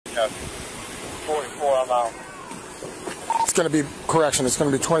Yeah. 44, I'm out. It's going to be, correction, it's going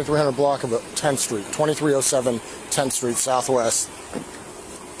to be 2300 block of 10th Street, 2307 10th Street Southwest.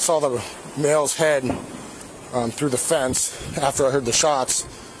 Saw the male's head through the fence after I heard the shots.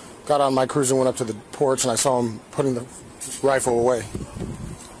 Got on my cruiser, went up to the porch, and I saw him putting the rifle away.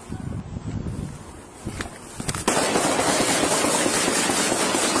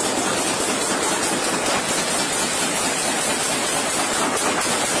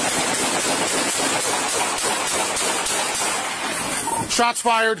 Shots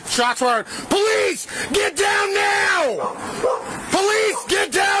fired! Shots fired! Police! Get down now! Police!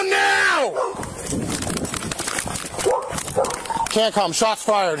 Get down now! Can't come. Shots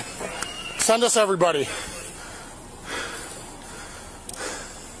fired. Send us everybody.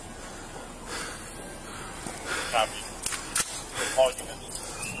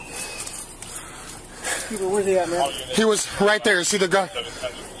 Where's he at, man? He was right there. You see the gun?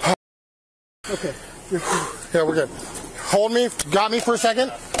 Okay. Yeah, we're good. Hold me. Got me for a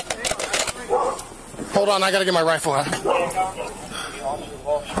second? Hold on. I got to get my rifle out.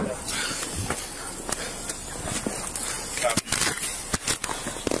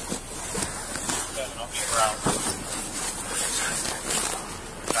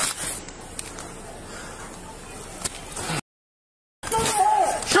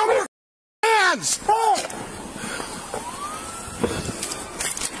 Show me your hands!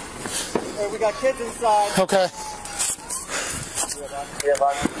 Hey, we got kids inside. Okay.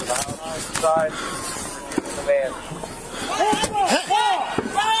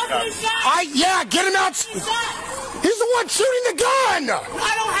 Yeah, get him out. He's the one shooting the gun.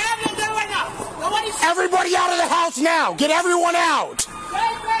 I don't have him there right now. Nobody's... Everybody out of the house now. Get everyone out.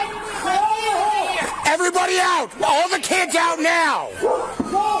 Everybody out. All the kids out now.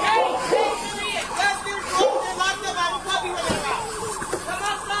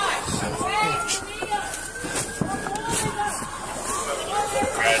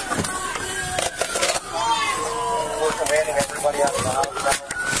 We're commanding everybody out of the house now.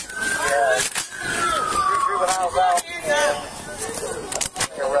 Yeah. 3 juveniles out.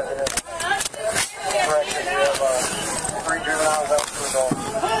 And a resident. Correction, we have 3 juveniles out for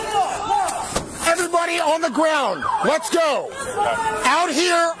adults. Everybody on the ground. Let's go. Out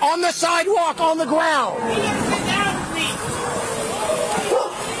here on the sidewalk on the ground.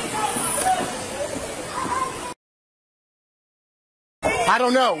 I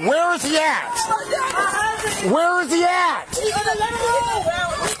don't know. Where is he at? Where is he at?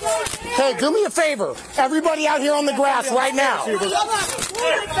 Hey, do me a favor. Everybody out here on the grass right now. He is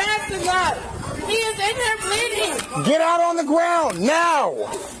in there bleeding. Get out on the ground now.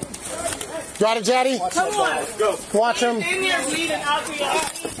 Got it, Daddy? Come on. Watch him. He's in there bleeding out here.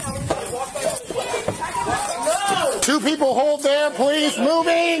 2 people hold there, please.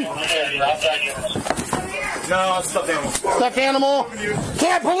 Moving. No, stuffed animal. Stuffed animal.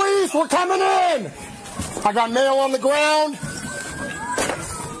 Can't police. We're coming in. I got male on the ground.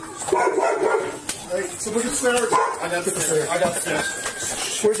 Hey, so look at stairs. I got the stairs. I got the stairs.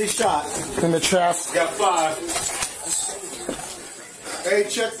 Where's he shot? In the chest. Got 5. Hey,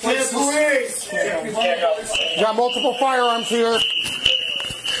 check places. Police! Got multiple firearms here.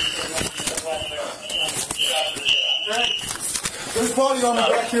 There's body armor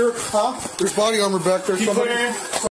back here. Huh? There's body armor back there. Somebody.